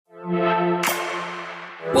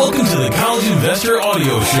Welcome to the College Investor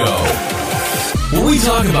Audio Show, where we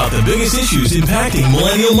talk about the biggest issues impacting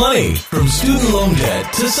millennial money, from student loan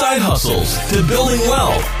debt to side hustles to building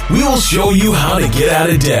wealth. We will show you how to get out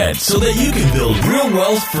of debt so that you can build real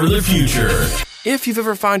wealth for the future. If you've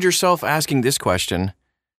ever found yourself asking this question,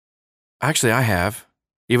 actually I have,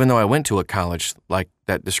 even though I went to a college like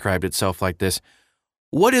that described itself like this.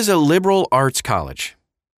 What is a liberal arts college?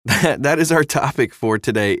 That is our topic for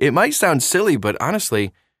today. It might sound silly, but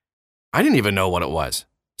honestly, I didn't even know what it was.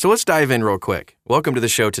 So let's dive in real quick. Welcome to the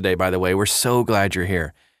show today, by the way. We're so glad you're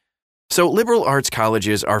here. So liberal arts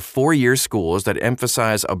colleges are four-year schools that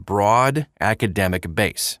emphasize a broad academic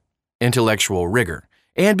base, intellectual rigor,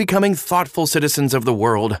 and becoming thoughtful citizens of the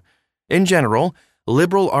world. In general,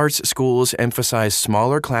 liberal arts schools emphasize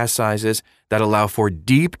smaller class sizes that allow for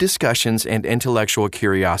deep discussions and intellectual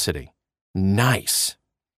curiosity. Nice.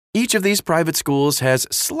 Each of these private schools has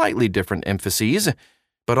slightly different emphases,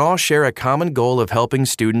 but all share a common goal of helping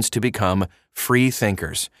students to become free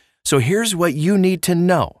thinkers. So here's what you need to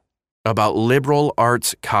know about liberal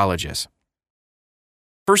arts colleges.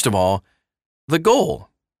 First of all, the goal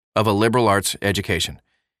of a liberal arts education.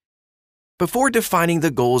 Before defining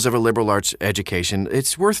the goals of a liberal arts education,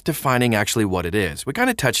 it's worth defining actually what it is. We kind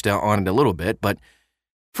of touched on it a little bit, but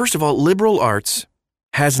first of all, liberal arts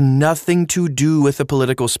has nothing to do with the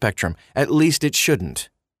political spectrum. At least it shouldn't.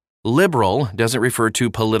 Liberal doesn't refer to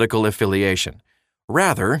political affiliation.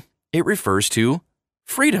 Rather, it refers to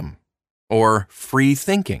freedom or free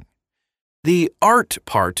thinking. The art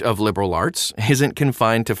part of liberal arts isn't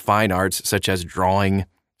confined to fine arts such as drawing,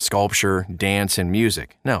 sculpture, dance, and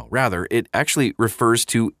music. No, rather, it actually refers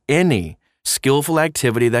to any skillful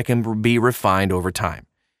activity that can be refined over time.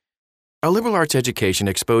 A liberal arts education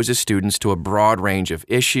exposes students to a broad range of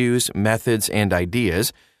issues, methods, and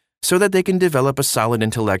ideas so that they can develop a solid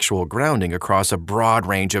intellectual grounding across a broad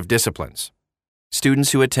range of disciplines.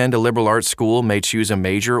 Students who attend a liberal arts school may choose a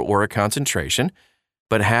major or a concentration,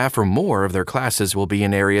 but half or more of their classes will be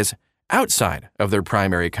in areas outside of their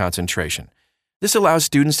primary concentration. This allows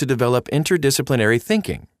students to develop interdisciplinary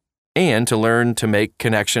thinking and to learn to make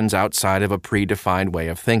connections outside of a predefined way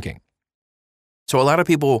of thinking. So a lot of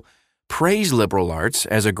people praise liberal arts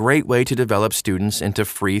as a great way to develop students into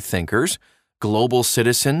free thinkers, global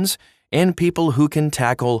citizens, and people who can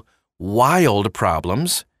tackle wild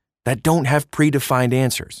problems that don't have predefined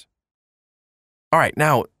answers. All right,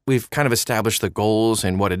 now we've kind of established the goals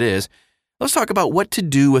and what it is. Let's talk about what to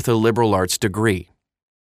do with a liberal arts degree.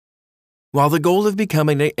 While the goal of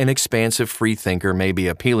becoming an expansive free thinker may be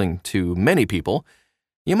appealing to many people,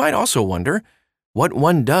 you might also wonder what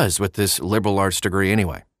one does with this liberal arts degree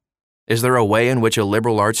anyway. Is there a way in which a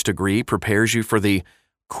liberal arts degree prepares you for the,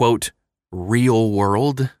 quote, real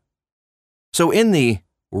world? So in the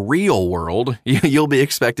real world, you'll be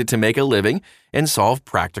expected to make a living and solve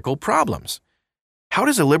practical problems. How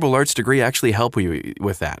does a liberal arts degree actually help you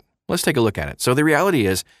with that? Let's take a look at it. So the reality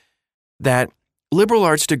is that liberal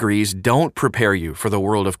arts degrees don't prepare you for the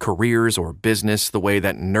world of careers or business the way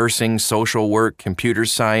that nursing, social work, computer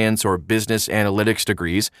science, or business analytics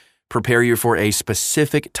degrees prepare you for a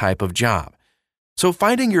specific type of job. So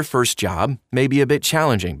finding your first job may be a bit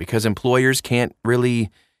challenging because employers can't really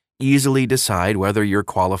easily decide whether you're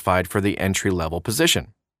qualified for the entry-level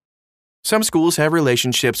position. Some schools have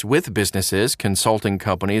relationships with businesses, consulting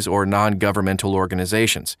companies, or non-governmental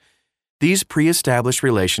organizations. These pre-established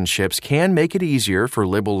relationships can make it easier for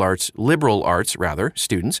liberal arts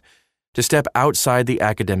students to step outside the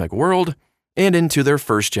academic world and into their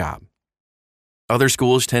first job. Other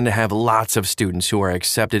schools tend to have lots of students who are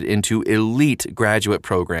accepted into elite graduate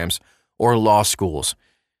programs or law schools.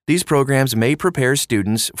 These programs may prepare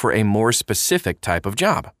students for a more specific type of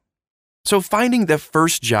job. So finding the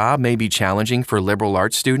first job may be challenging for liberal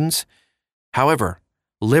arts students. However,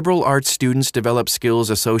 liberal arts students develop skills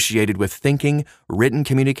associated with thinking, written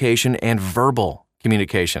communication, and verbal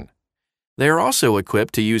communication. They are also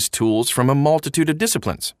equipped to use tools from a multitude of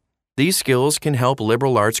disciplines. These skills can help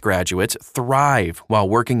liberal arts graduates thrive while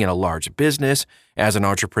working in a large business, as an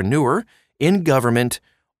entrepreneur, in government,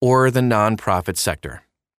 or the nonprofit sector.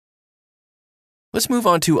 Let's move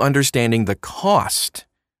on to understanding the cost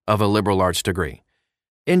of a liberal arts degree.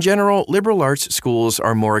 In general, liberal arts schools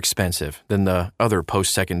are more expensive than the other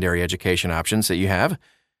post-secondary education options that you have.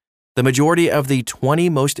 The majority of the 20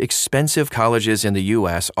 most expensive colleges in the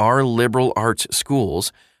U.S. are liberal arts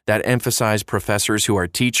schools that emphasize professors who are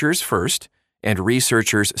teachers first and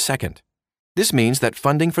researchers second. This means that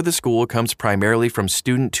funding for the school comes primarily from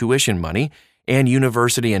student tuition money and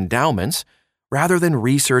university endowments rather than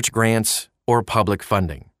research grants or public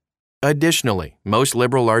funding. Additionally, most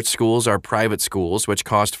liberal arts schools are private schools, which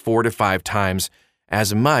cost 4 to 5 times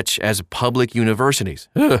as much as public universities.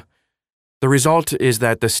 Ugh. The result is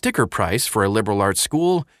that the sticker price for a liberal arts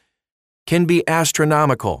school can be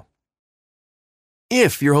astronomical.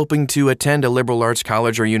 If you're hoping to attend a liberal arts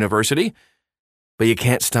college or university, but you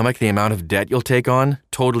can't stomach the amount of debt you'll take on,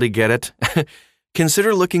 totally get it,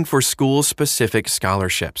 consider looking for school-specific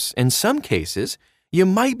scholarships. In some cases, you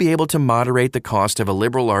might be able to moderate the cost of a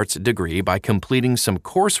liberal arts degree by completing some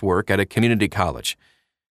coursework at a community college.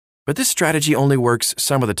 But this strategy only works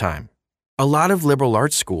some of the time. A lot of liberal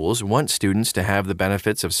arts schools want students to have the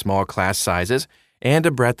benefits of small class sizes and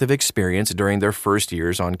a breadth of experience during their first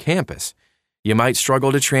years on campus. You might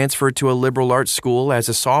struggle to transfer to a liberal arts school as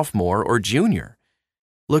a sophomore or junior.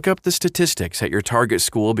 Look up the statistics at your target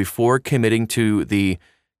school before committing to the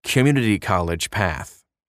community college path.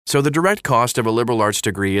 So the direct cost of a liberal arts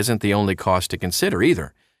degree isn't the only cost to consider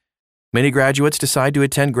either. Many graduates decide to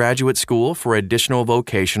attend graduate school for additional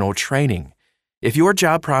vocational training. If your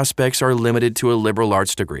job prospects are limited to a liberal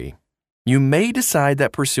arts degree, you may decide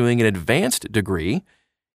that pursuing an advanced degree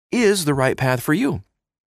is the right path for you.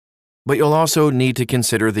 But you'll also need to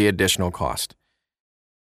consider the additional cost.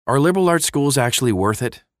 Are liberal arts schools actually worth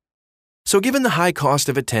it? So given the high cost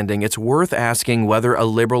of attending, it's worth asking whether a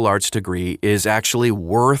liberal arts degree is actually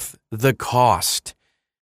worth the cost.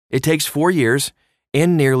 It takes 4 years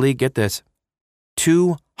and nearly, get this,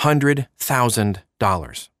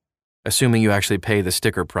 $200,000, assuming you actually pay the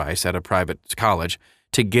sticker price at a private college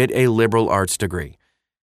to get a liberal arts degree.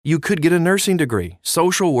 You could get a nursing degree,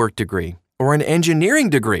 social work degree, or an engineering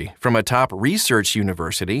degree from a top research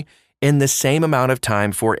university in the same amount of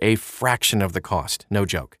time for a fraction of the cost. No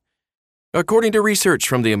joke. According to research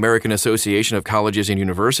from the American Association of Colleges and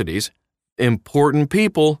Universities, important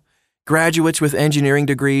people, graduates with engineering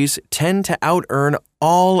degrees tend to out-earn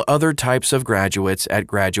all other types of graduates at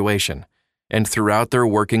graduation and throughout their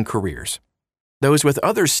working careers. Those with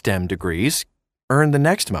other STEM degrees earn the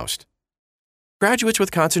next most. Graduates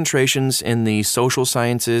with concentrations in the social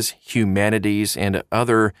sciences, humanities, and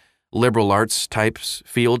other liberal arts types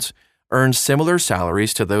fields earn similar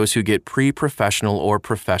salaries to those who get pre-professional or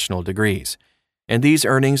professional degrees, and these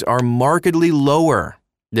earnings are markedly lower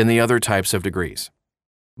than the other types of degrees.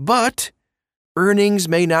 But earnings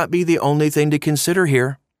may not be the only thing to consider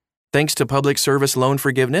here. Thanks to public service loan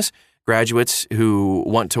forgiveness, graduates who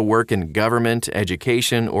want to work in government,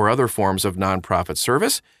 education, or other forms of nonprofit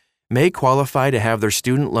service may qualify to have their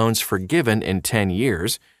student loans forgiven in 10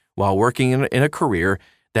 years while working in a career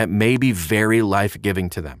that may be very life-giving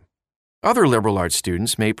to them. Other liberal arts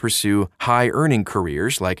students may pursue high-earning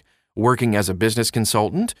careers like working as a business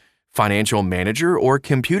consultant, financial manager, or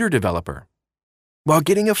computer developer. While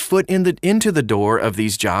getting a foot into the door of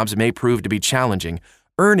these jobs may prove to be challenging,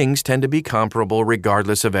 earnings tend to be comparable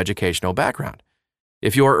regardless of educational background.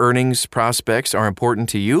 If your earnings prospects are important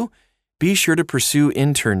to you, be sure to pursue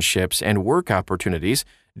internships and work opportunities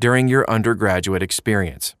during your undergraduate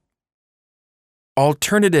experience.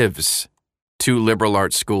 Alternatives to liberal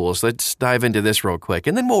arts schools. Let's dive into this real quick,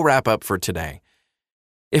 and then we'll wrap up for today.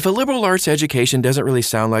 If a liberal arts education doesn't really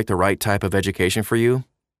sound like the right type of education for you,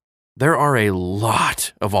 there are a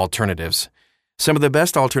lot of alternatives. Some of the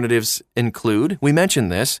best alternatives include, we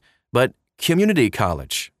mentioned this, but community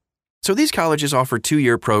college. So these colleges offer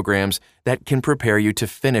 2-year programs that can prepare you to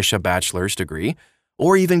finish a bachelor's degree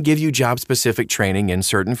or even give you job-specific training in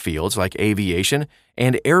certain fields like aviation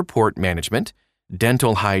and airport management,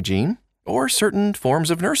 dental hygiene, or certain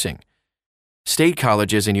forms of nursing. State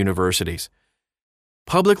colleges and universities.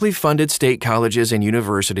 Publicly funded state colleges and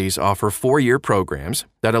universities offer 4-year programs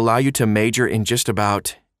that allow you to major in just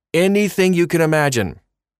about anything you can imagine.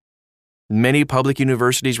 Many public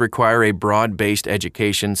universities require a broad-based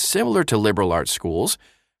education similar to liberal arts schools.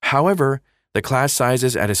 However, the class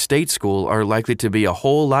sizes at a state school are likely to be a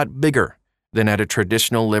whole lot bigger than at a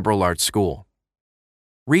traditional liberal arts school.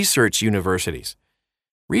 Research universities.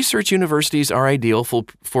 Research universities are ideal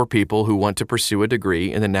for people who want to pursue a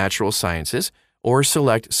degree in the natural sciences or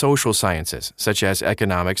select social sciences, such as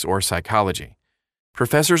economics or psychology.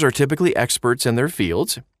 Professors are typically experts in their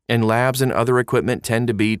fields, and labs and other equipment tend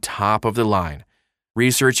to be top of the line.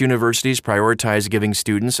 Research universities prioritize giving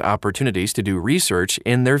students opportunities to do research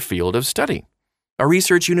in their field of study. A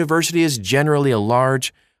research university is generally a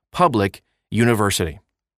large, public university.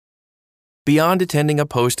 Beyond attending a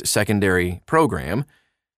post-secondary program,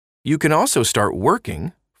 you can also start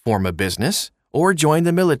working, form a business, or join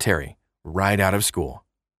the military right out of school.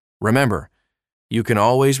 Remember, you can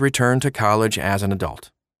always return to college as an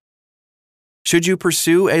adult. Should you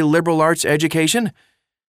pursue a liberal arts education?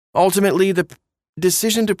 Ultimately, the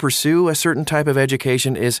decision to pursue a certain type of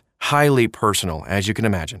education is highly personal, as you can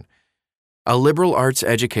imagine. A liberal arts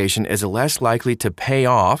education is less likely to pay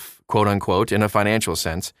off, quote unquote, in a financial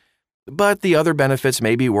sense, but the other benefits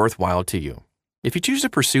may be worthwhile to you. If you choose to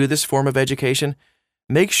pursue this form of education,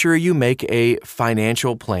 make sure you make a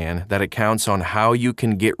financial plan that accounts on how you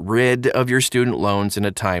can get rid of your student loans in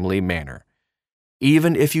a timely manner,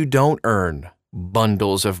 even if you don't earn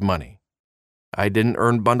bundles of money. I didn't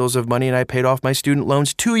earn bundles of money and I paid off my student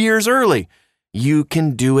loans 2 years early. You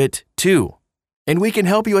can do it too. And we can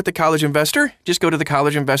help you at The College Investor. Just go to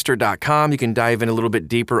thecollegeinvestor.com. You can dive in a little bit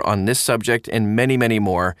deeper on this subject and many, many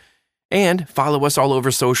more. And follow us all over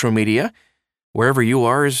social media. Wherever you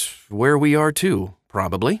are is where we are too,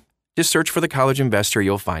 probably. Just search for The College Investor.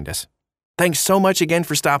 You'll find us. Thanks so much again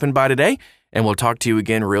for stopping by today, and we'll talk to you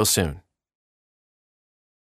again real soon.